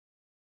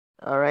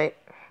Alright.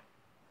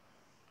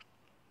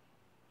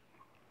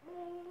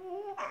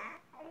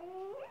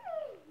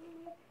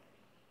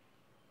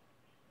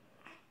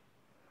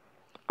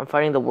 I'm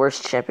fighting the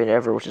worst champion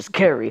ever, which is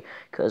Gary,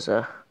 because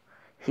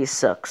he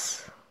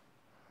sucks.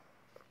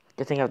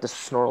 I think I have the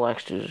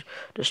Snorlax to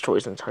destroy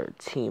his entire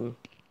team.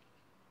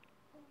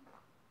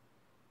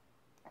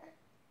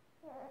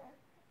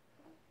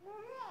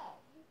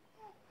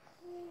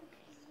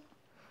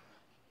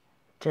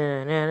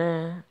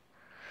 Da-na-na.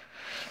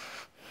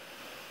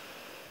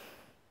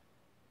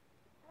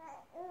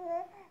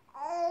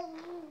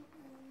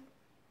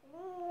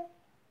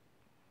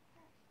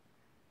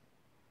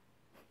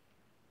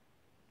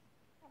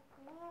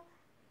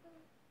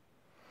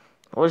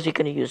 What is he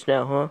gonna use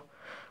now,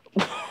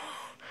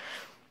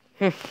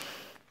 huh?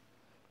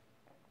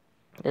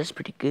 That's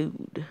pretty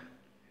good.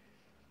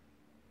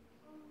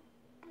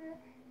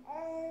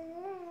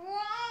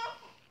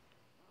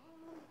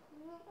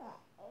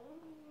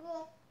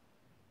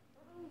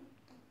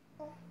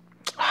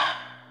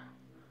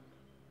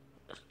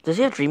 Does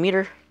he have Dream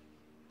Eater?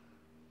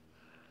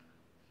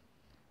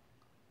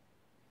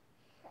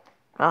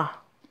 Ah.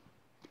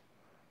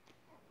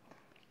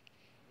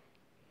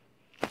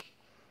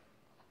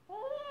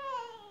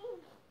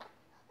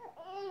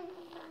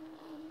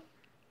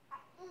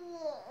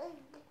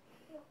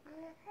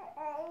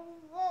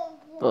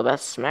 Well,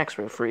 that's Max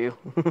right for you.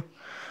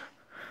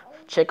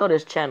 Check out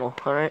his channel,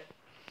 alright?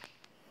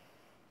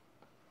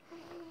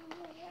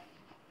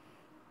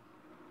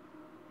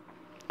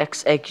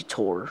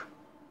 Executor.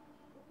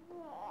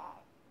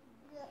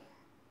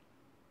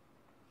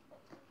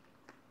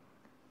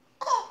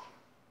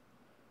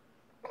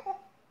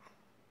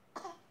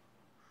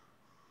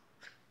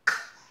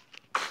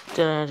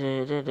 Da,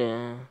 da, da,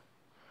 da.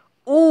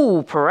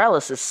 Ooh,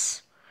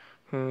 paralysis.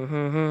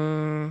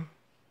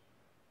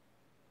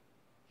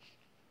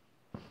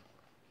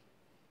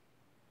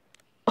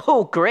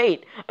 Oh,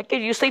 great. I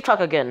can use sleep talk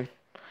again.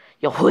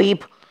 Yo,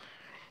 weep.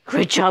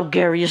 Great job,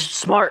 Gary. You're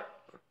smart.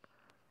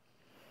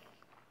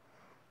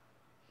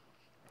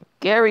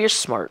 Gary, you're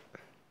smart.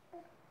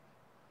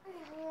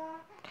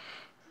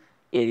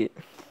 Idiot.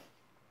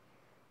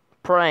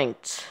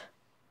 Pranked.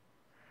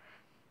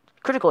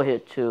 Critical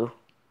hit, too.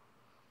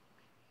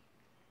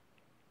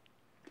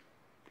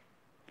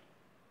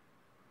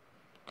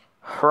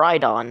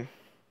 Rhydon.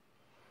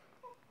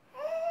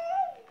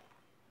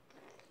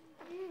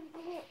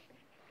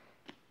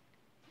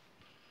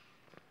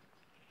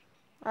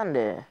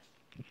 Ande.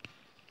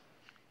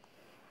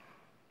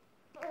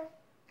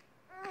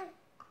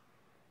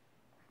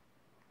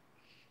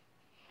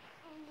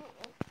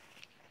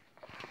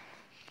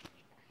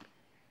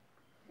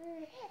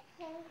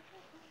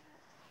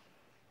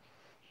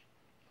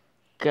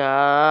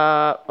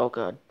 God. Oh,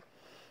 God.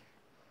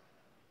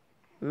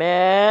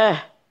 Meh.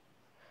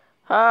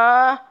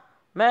 Ha.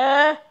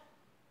 Meh.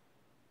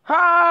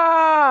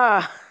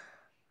 Ha.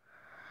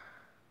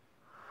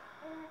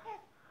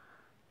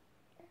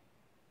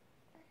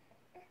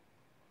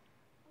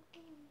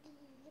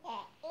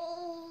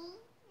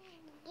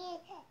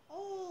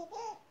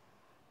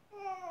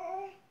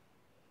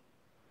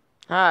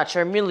 Ah,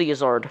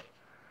 Charmeleozard.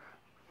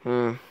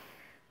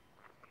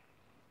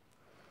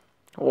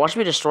 Watch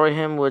me destroy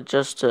him with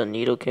just a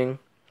Nidoking.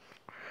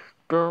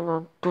 I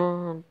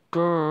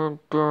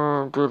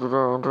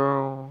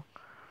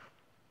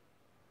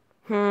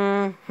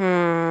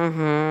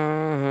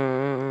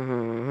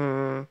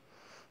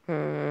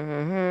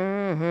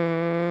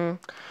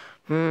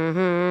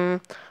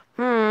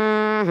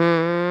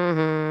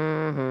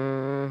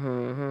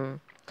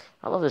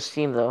love this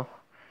theme though.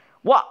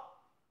 What?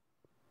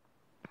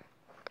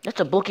 That's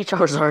a bulky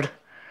Charizard.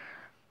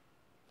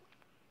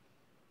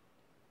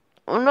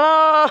 Oh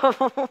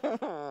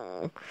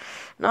no!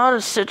 Not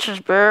a citrus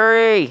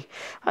berry.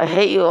 I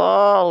hate you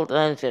all.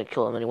 I'm just gonna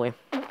kill him anyway.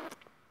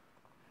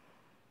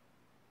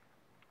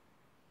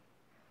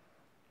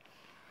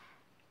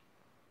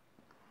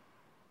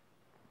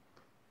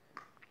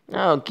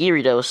 Oh,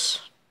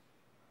 Gyarados.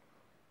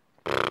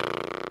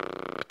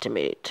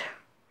 Tomato.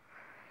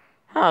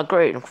 Ah,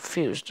 great. I'm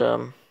confused.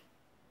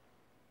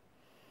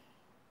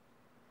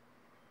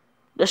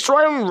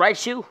 Destroy him,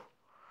 Raichu.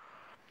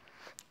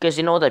 Because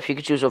you know that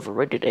Pikachu's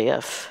overrated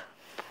AF.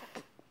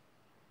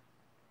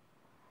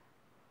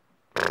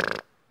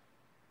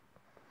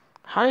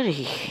 How did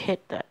he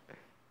hit that?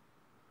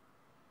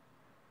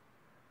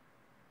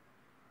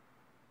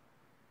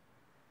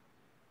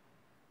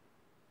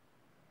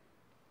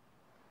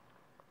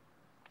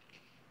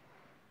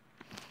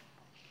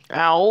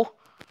 Ow.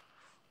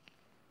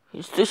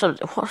 He's doing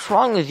something. What's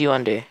wrong with you,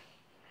 Andy?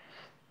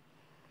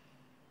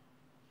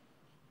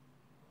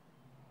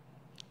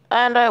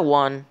 And I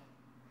won.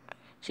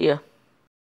 See ya.